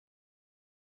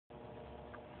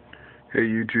Hey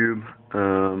YouTube,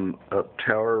 up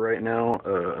tower right now,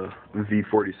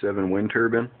 V47 wind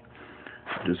turbine.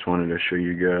 Just wanted to show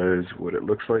you guys what it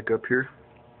looks like up here.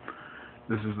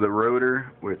 This is the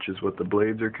rotor, which is what the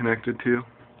blades are connected to.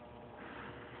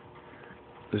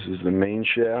 This is the main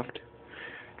shaft.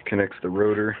 It connects the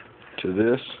rotor to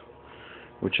this,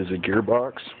 which is a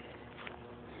gearbox,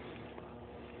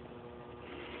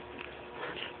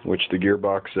 which the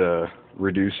gearbox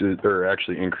reduces, or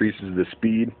actually increases the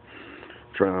speed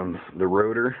from the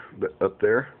rotor up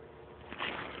there.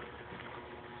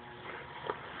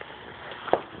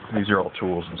 These are all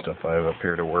tools and stuff I have up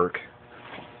here to work.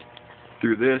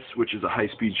 Through this, which is a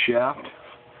high-speed shaft,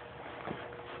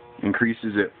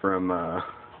 increases it from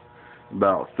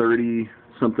about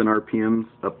 30-something RPMs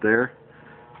up there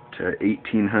to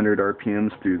 1800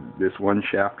 RPMs through this one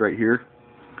shaft right here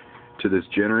to this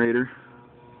generator,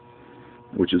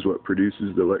 which is what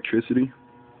produces the electricity.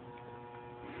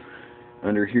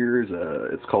 Under here is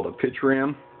it's called a pitch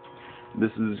ram.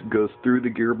 This goes through the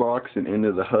gearbox and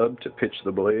into the hub to pitch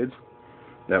the blades.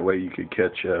 That way you could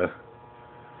catch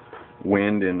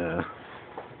wind and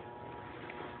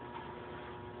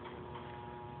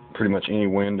pretty much any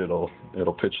wind. It'll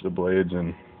pitch the blades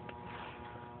and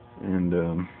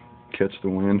catch the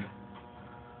wind.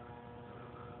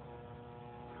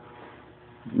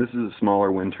 This is a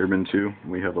smaller wind turbine too.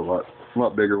 We have a lot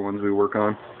bigger ones we work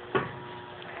on.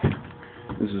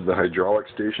 This is the hydraulic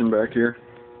station back here.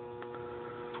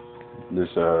 This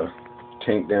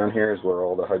tank down here is where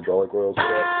all the hydraulic oils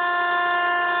are at.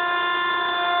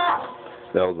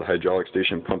 That was the hydraulic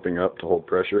station pumping up to hold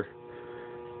pressure.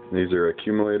 These are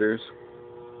accumulators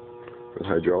for the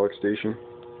hydraulic station.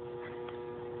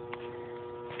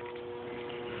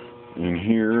 And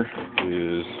here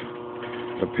is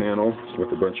a panel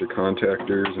with a bunch of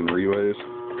contactors and relays.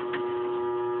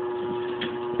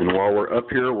 And while we're up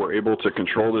here, we're able to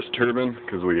control this turbine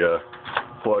because we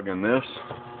plug in this.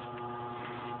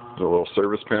 There's a little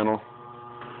service panel,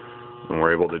 and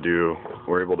we're able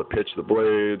to pitch the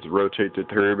blades, rotate the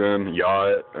turbine, yaw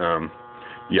it.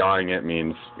 Yawing it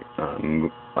means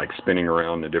like spinning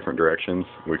around in different directions.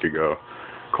 We could go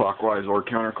clockwise or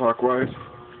counterclockwise.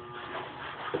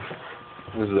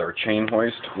 This is our chain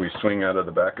hoist. We swing out of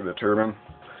the back of the turbine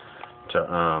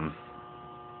to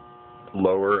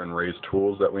lower and raise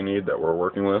tools that we need that we're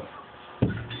working with.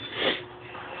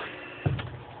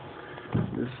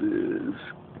 This is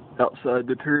outside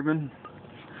the turbine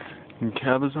in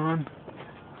Cabazon.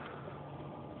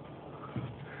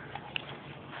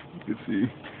 You can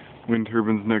see wind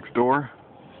turbines next door.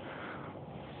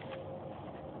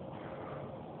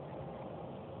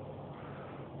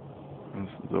 This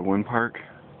is the wind park.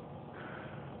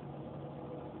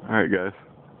 Alright guys,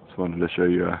 just wanted to show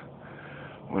you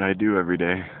what I do every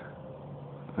day.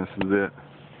 This is it.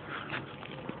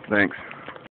 Thanks.